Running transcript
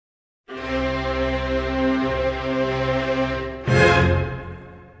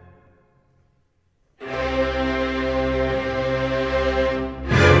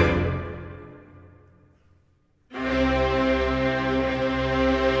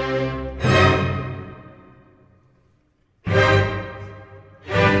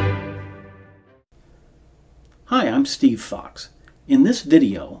Hi, I'm Steve Fox. In this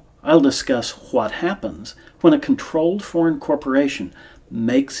video, I'll discuss what happens when a controlled foreign corporation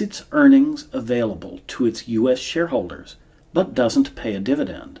makes its earnings available to its U.S. shareholders, but doesn't pay a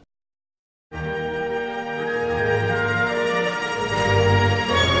dividend.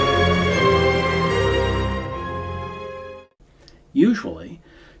 Usually,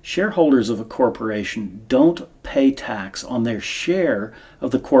 shareholders of a corporation don't pay tax on their share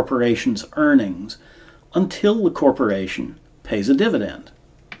of the corporation's earnings until the corporation pays a dividend.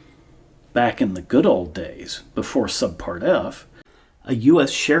 Back in the good old days, before Subpart F, a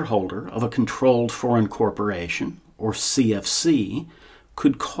U.S. shareholder of a controlled foreign corporation, or CFC,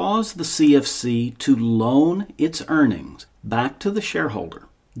 could cause the CFC to loan its earnings back to the shareholder,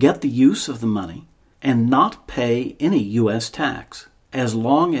 get the use of the money, and not pay any U.S. tax. As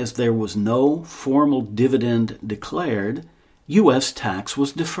long as there was no formal dividend declared, U.S. tax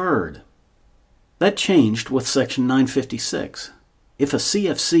was deferred. That changed with Section 956. If a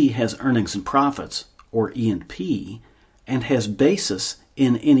CFC has earnings and profits, or E&P, and has basis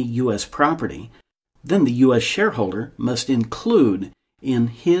in any U.S. property, then the U.S. shareholder must include in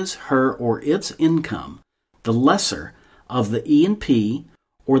his, her, or its income the lesser of the E&P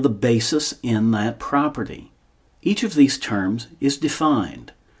or the basis in that property. Each of these terms is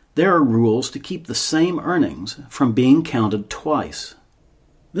defined. There are rules to keep the same earnings from being counted twice.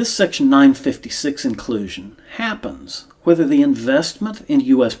 This Section 956 inclusion happens whether the investment in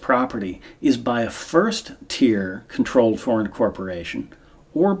U.S. property is by a first-tier controlled foreign corporation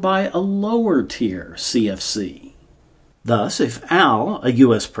or by a lower-tier CFC. Thus, if Al, a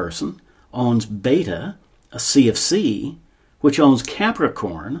U.S. person, owns Beta, a CFC, which owns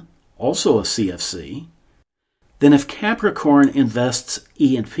Capricorn, also a CFC, then if Capricorn invests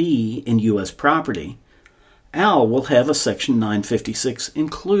E&P in U.S. property, Al will have a Section 956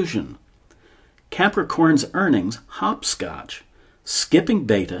 inclusion. Capricorn's earnings hopscotch, skipping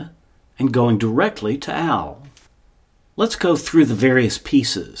Beta and going directly to Al. Let's go through the various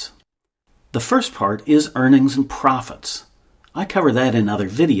pieces. The first part is earnings and profits. I cover that in other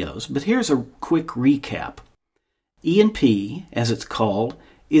videos, but here's a quick recap. E&P, as it's called,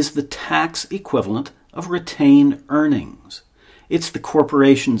 is the tax equivalent of retained earnings. It's the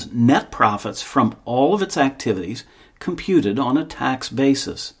corporation's net profits from all of its activities computed on a tax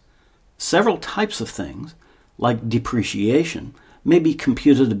basis. Several types of things, like depreciation, may be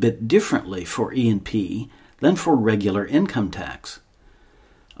computed a bit differently for E&P than for regular income tax.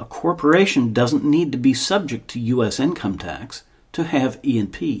 A corporation doesn't need to be subject to U.S. income tax to have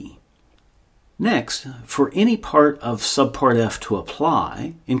E&P. Next, for any part of Subpart F to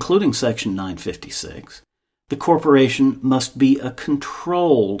apply, including Section 956, the corporation must be a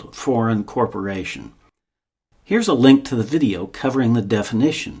controlled foreign corporation. Here's a link to the video covering the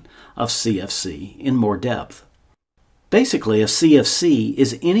definition of CFC in more depth. Basically, a CFC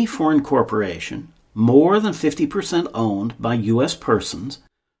is any foreign corporation more than 50% owned by U.S. persons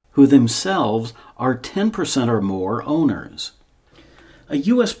who themselves are 10% or more owners. A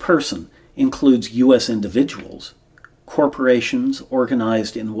U.S. person includes U.S. individuals, corporations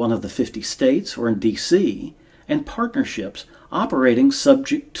organized in one of the 50 states or in D.C., and partnerships operating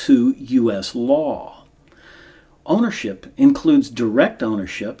subject to U.S. law. Ownership includes direct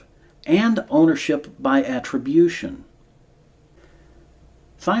ownership and ownership by attribution.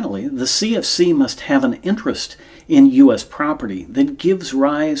 Finally, the CFC must have an interest in U.S. property that gives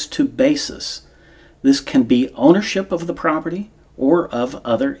rise to basis. This can be ownership of the property or of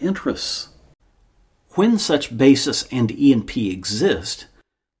other interests. When such basis and E&P exist,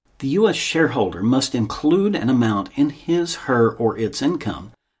 the U.S. shareholder must include an amount in his, her, or its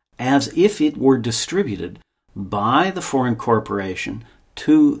income as if it were distributed by the foreign corporation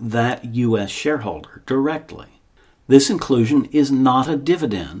to that U.S. shareholder directly. This inclusion is not a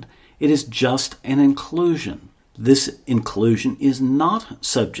dividend, it is just an inclusion. This inclusion is not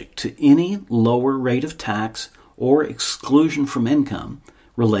subject to any lower rate of tax or exclusion from income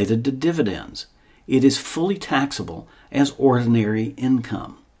related to dividends. It is fully taxable as ordinary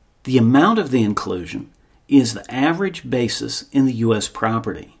income. The amount of the inclusion is the average basis in the U.S.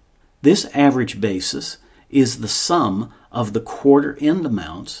 property. This average basis is the sum of the quarter-end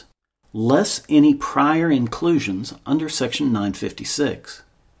amounts less any prior inclusions under Section 956.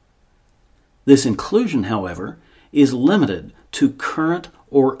 This inclusion, however, is limited to current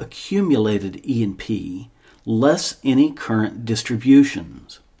or accumulated E&P less any current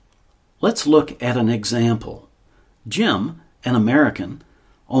distributions. Let's look at an example. Jim, an American,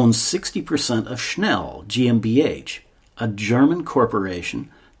 owns 60% of Schnell GmbH, a German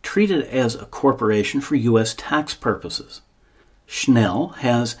corporation treated as a corporation for U.S. tax purposes. Schnell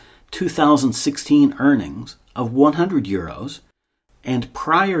has 2016 earnings of 100 euros and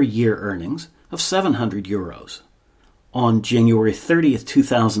prior year earnings of 700 euros. On January 30th,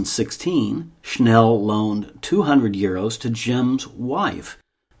 2016, Schnell loaned 200 euros to Jim's wife,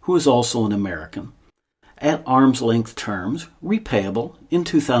 who is also an American, at arm's length terms repayable in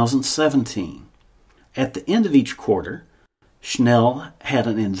 2017. At the end of each quarter, Schnell had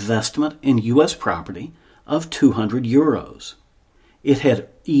an investment in U.S. property of 200 euros. It had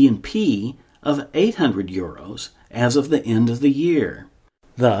E&P of 800 euros as of the end of the year.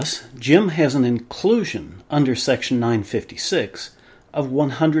 Thus, Jim has an inclusion under Section 956 of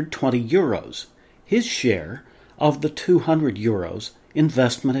 120 euros, his share of the 200 euros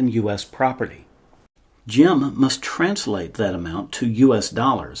investment in U.S. property. Jim must translate that amount to U.S.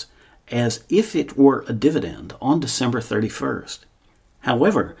 dollars as if it were a dividend on December 31st.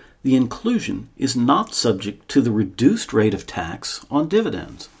 However, the inclusion is not subject to the reduced rate of tax on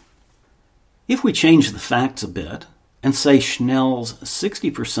dividends. If we change the facts a bit and say Schnell's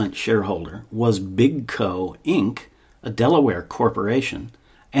 60% shareholder was Big Co. Inc., a Delaware corporation,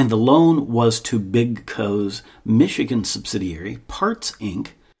 and the loan was to Big Co.'s Michigan subsidiary, Parts Inc.,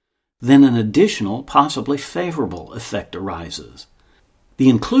 then an additional, possibly favorable effect arises. The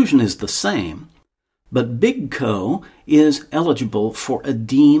inclusion is the same, but Big Co. is eligible for a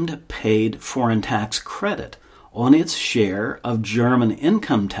deemed paid foreign tax credit on its share of German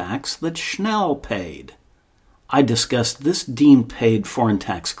income tax that Schnell paid. I discussed this deemed paid foreign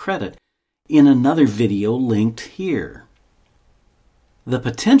tax credit in another video linked here. The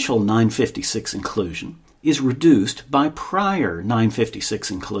potential 956 inclusion is reduced by prior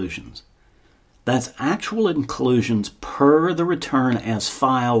 956 inclusions. That's actual inclusions per the return as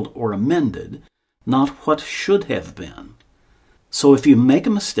filed or amended, not what should have been. So if you make a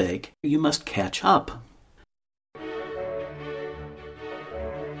mistake, you must catch up.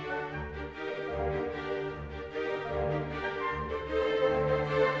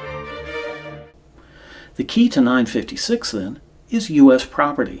 The key to 956, then, is U.S.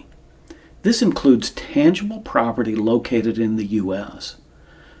 property. This includes tangible property located in the U.S.,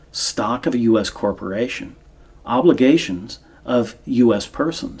 stock of a U.S. corporation, obligations of U.S.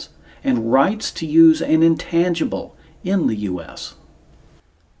 persons, and rights to use an intangible in the U.S.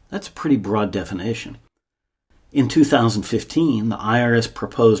 That's a pretty broad definition. In 2015, the IRS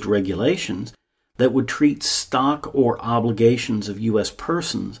proposed regulations that would treat stock or obligations of U.S.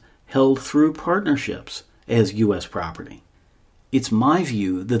 persons held through partnerships as U.S. property. It's my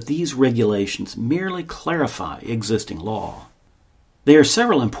view that these regulations merely clarify existing law. There are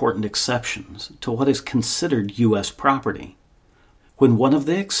several important exceptions to what is considered U.S. property. When one of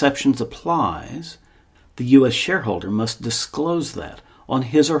the exceptions applies, the U.S. shareholder must disclose that on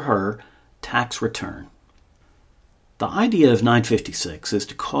his or her tax return. The idea of 956 is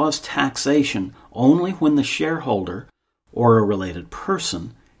to cause taxation only when the shareholder or a related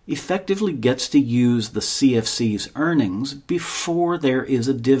person effectively gets to use the CFC's earnings before there is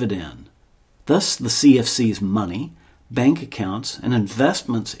a dividend. Thus, the CFC's money, bank accounts, and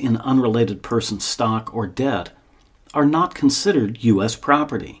investments in unrelated person's stock or debt are not considered U.S.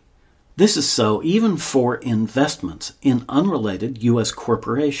 property. This is so even for investments in unrelated U.S.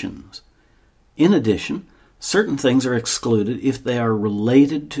 corporations. In addition, certain things are excluded if they are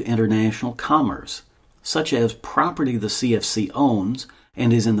related to international commerce, such as property the CFC owns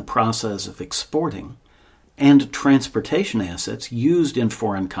and is in the process of exporting, and transportation assets used in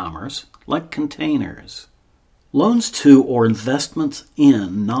foreign commerce, like containers. Loans to or investments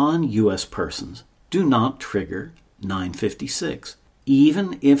in non-U.S. persons do not trigger 956,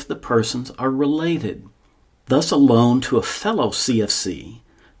 even if the persons are related. Thus, a loan to a fellow CFC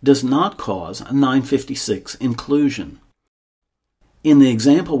does not cause a 956 inclusion. In the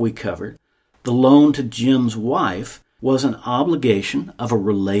example we covered, the loan to Jim's wife was an obligation of a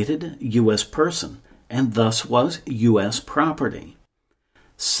related U.S. person and thus was U.S. property.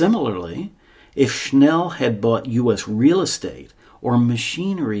 Similarly, if Schnell had bought U.S. real estate or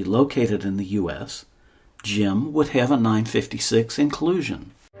machinery located in the U.S., Jim would have a 956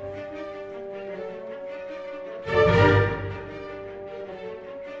 inclusion.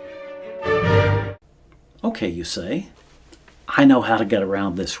 Okay, you say, I know how to get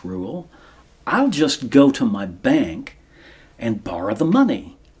around this rule. I'll just go to my bank and borrow the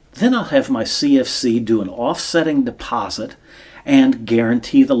money. Then I'll have my CFC do an offsetting deposit and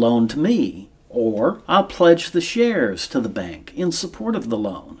guarantee the loan to me, or I'll pledge the shares to the bank in support of the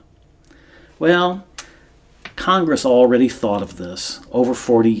loan. Well, Congress already thought of this over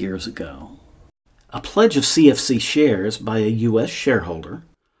 40 years ago. A pledge of CFC shares by a U.S. shareholder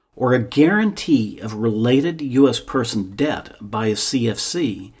or a guarantee of related U.S. person debt by a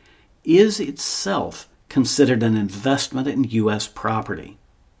CFC is itself considered an investment in U.S. property.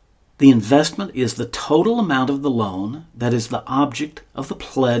 The investment is the total amount of the loan that is the object of the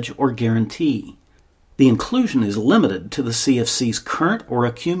pledge or guarantee. The inclusion is limited to the CFC's current or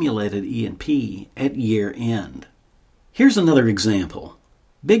accumulated E&P at year end. Here's another example.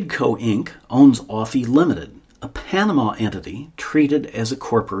 Bigco Inc. owns Offie Limited, a Panama entity treated as a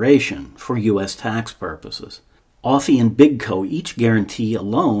corporation for U.S. tax purposes. Offie and Bigco each guarantee a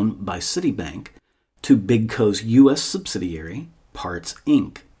loan by Citibank to Bigco's U.S. subsidiary, Parts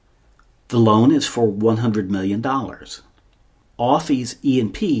Inc. The loan is for $100 million. Offie's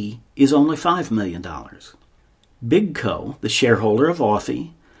E&P is only $5 million. Bigco, the shareholder of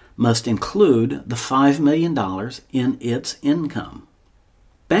Offie, must include the $5 million in its income.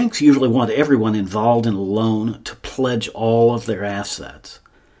 Banks usually want everyone involved in a loan to pledge all of their assets.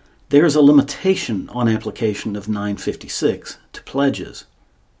 There is a limitation on application of 956 to pledges.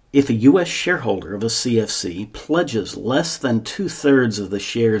 If a U.S. shareholder of a CFC pledges less than 2/3 of the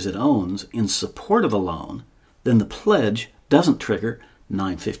shares it owns in support of a loan, then the pledge doesn't trigger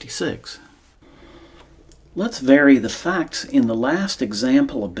 956. Let's vary the facts in the last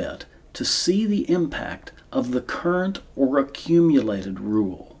example a bit to see the impact of the current or accumulated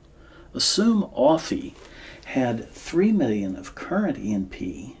rule. Assume Offie had $3 million of current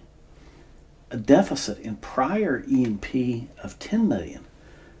E&P, a deficit in prior E&P of $10 million,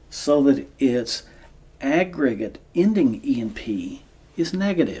 so that its aggregate ending E&P is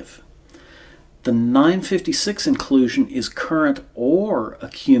negative. The 956 inclusion is current or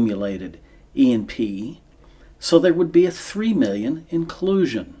accumulated E&P, so there would be a $3 million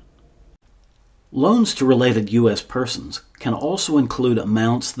inclusion. Loans to related U.S. persons can also include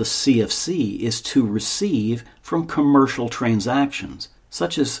amounts the CFC is to receive from commercial transactions,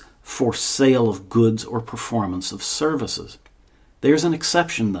 such as for sale of goods or performance of services. There's an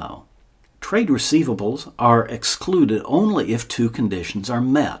exception, though. Trade receivables are excluded only if two conditions are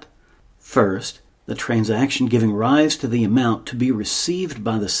met. First, the transaction giving rise to the amount to be received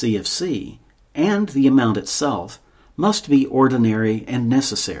by the CFC and the amount itself must be ordinary and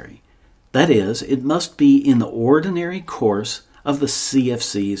necessary. That is, it must be in the ordinary course of the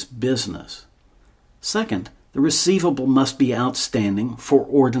CFC's business. Second, the receivable must be outstanding for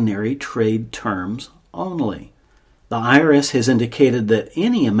ordinary trade terms only. The IRS has indicated that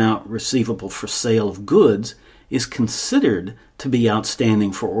any amount receivable for sale of goods is considered to be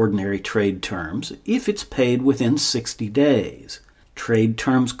outstanding for ordinary trade terms if it's paid within 60 days. Trade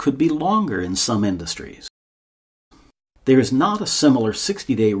terms could be longer in some industries. There is not a similar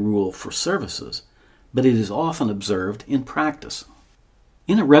 60-day rule for services, but it is often observed in practice.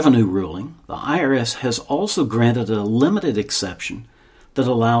 In a revenue ruling, the IRS has also granted a limited exception that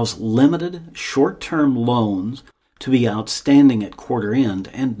allows limited short-term loans to be outstanding at quarter end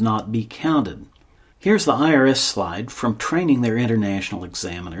and not be counted. Here's the IRS slide from training their international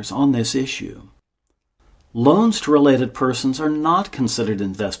examiners on this issue. Loans to related persons are not considered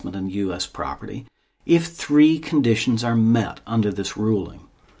investment in U.S. property if three conditions are met under this ruling.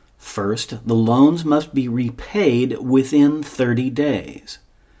 First, the loans must be repaid within 30 days.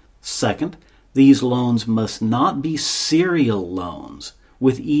 Second, these loans must not be serial loans,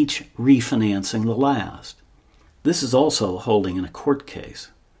 with each refinancing the last. This is also holding in a court case.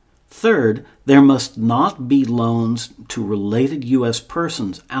 Third, there must not be loans to related U.S.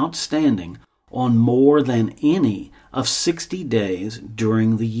 persons outstanding on more than any of 60 days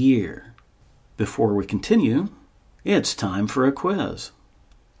during the year. Before we continue, it's time for a quiz.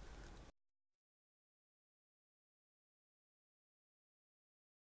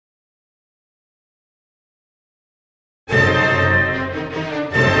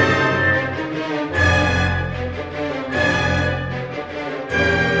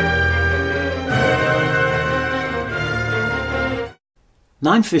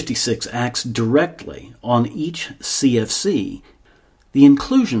 (956) acts directly on each CFC. The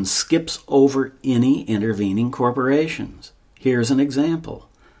inclusion skips over any intervening corporations. Here's an example.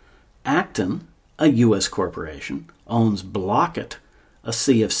 Acton, a U.S. corporation, owns Blockit, a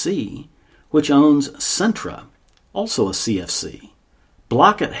CFC, which owns Centra, also a CFC.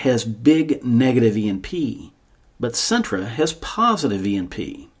 Blockit has big negative E&P, but Centra has positive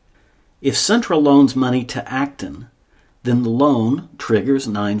E&P. If Centra loans money to Acton, then the loan triggers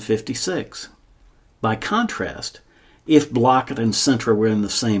 956. By contrast, if Blockit and Centra were in the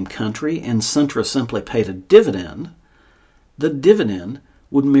same country and Centra simply paid a dividend, the dividend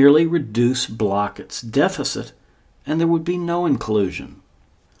would merely reduce Blockit's deficit and there would be no inclusion.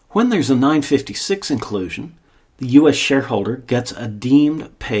 When there's a 956 inclusion, the U.S. shareholder gets a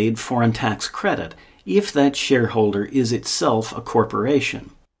deemed paid foreign tax credit if that shareholder is itself a corporation.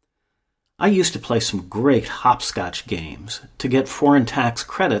 I used to play some great hopscotch games to get foreign tax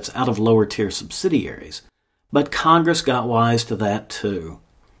credits out of lower-tier subsidiaries, but Congress got wise to that too.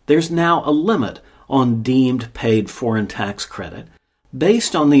 There's now a limit on deemed paid foreign tax credit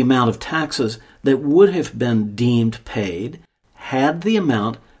based on the amount of taxes that would have been deemed paid had the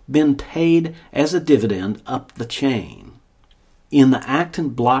amount been paid as a dividend up the chain. In the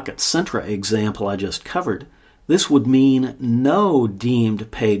Acton-Blockett-Centra example I just covered, this would mean no deemed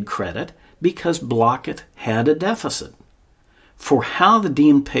paid credit because Blockett had a deficit. For how the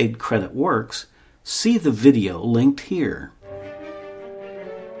deemed paid credit works, see the video linked here.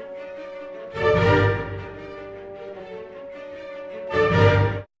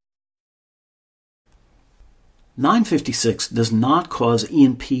 $956 does not cause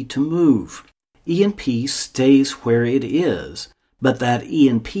E&P to move. E&P stays where it is, but that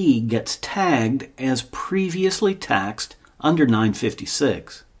E&P gets tagged as previously taxed under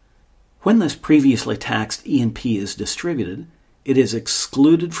 956. When this previously taxed E&P is distributed, it is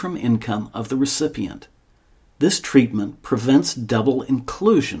excluded from income of the recipient. This treatment prevents double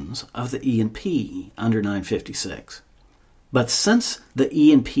inclusions of the E&P under 956. But since the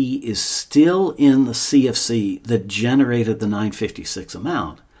E&P is still in the CFC that generated the 956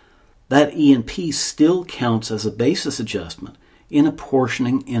 amount, that E&P still counts as a basis adjustment in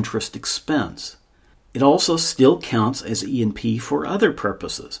apportioning interest expense. It also still counts as E&P for other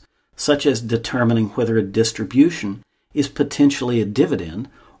purposes, such as determining whether a distribution is potentially a dividend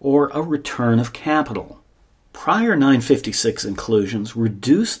or a return of capital. Prior 956 inclusions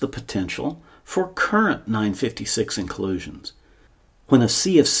reduce the potential for current 956 inclusions. When a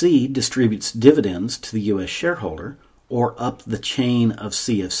CFC distributes dividends to the U.S. shareholder, or up the chain of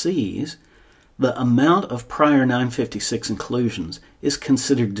CFCs, the amount of prior 956 inclusions is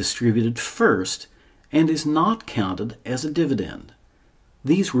considered distributed first and is not counted as a dividend.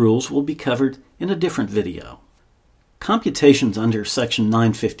 These rules will be covered in a different video. Computations under Section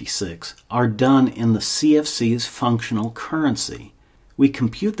 956 are done in the CFC's functional currency. We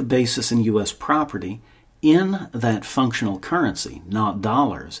compute the basis in U.S. property in that functional currency, not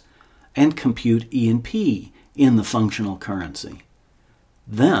dollars, and compute E&P in the functional currency.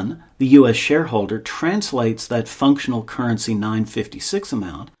 Then, the U.S. shareholder translates that functional currency 956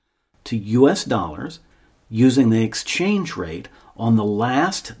 amount to U.S. dollars using the exchange rate on the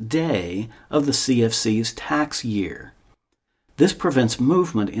last day of the CFC's tax year. This prevents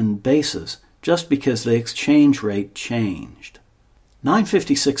movement in basis just because the exchange rate changed.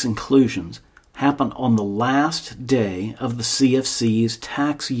 956 inclusions happen on the last day of the CFC's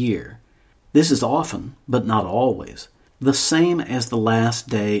tax year. This is often, but not always, the same as the last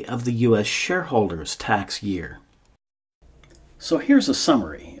day of the U.S. shareholders' tax year. So here's a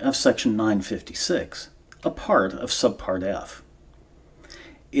summary of Section 956, a part of Subpart F.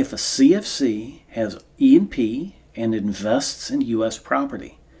 If a CFC has E&P and invests in U.S.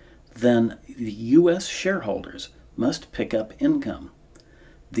 property, then the U.S. shareholders must pick up income.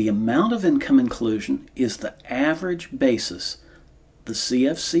 The amount of income inclusion is the average basis the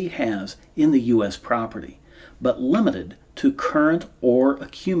CFC has in the U.S. property, but limited to current or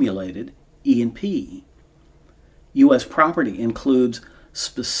accumulated E&P. U.S. property includes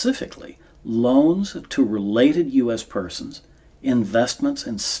specifically loans to related U.S. persons, investments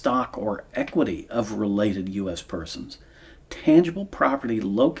in stock or equity of related U.S. persons, tangible property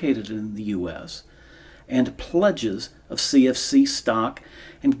located in the U.S., and pledges of CFC stock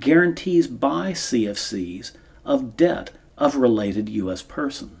and guarantees by CFCs of debt of related U.S.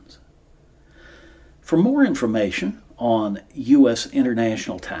 persons. For more information on U.S.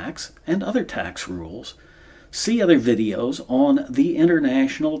 international tax and other tax rules, see other videos on the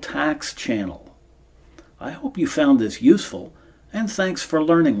International Tax Channel. I hope you found this useful, and thanks for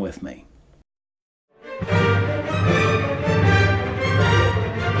learning with me.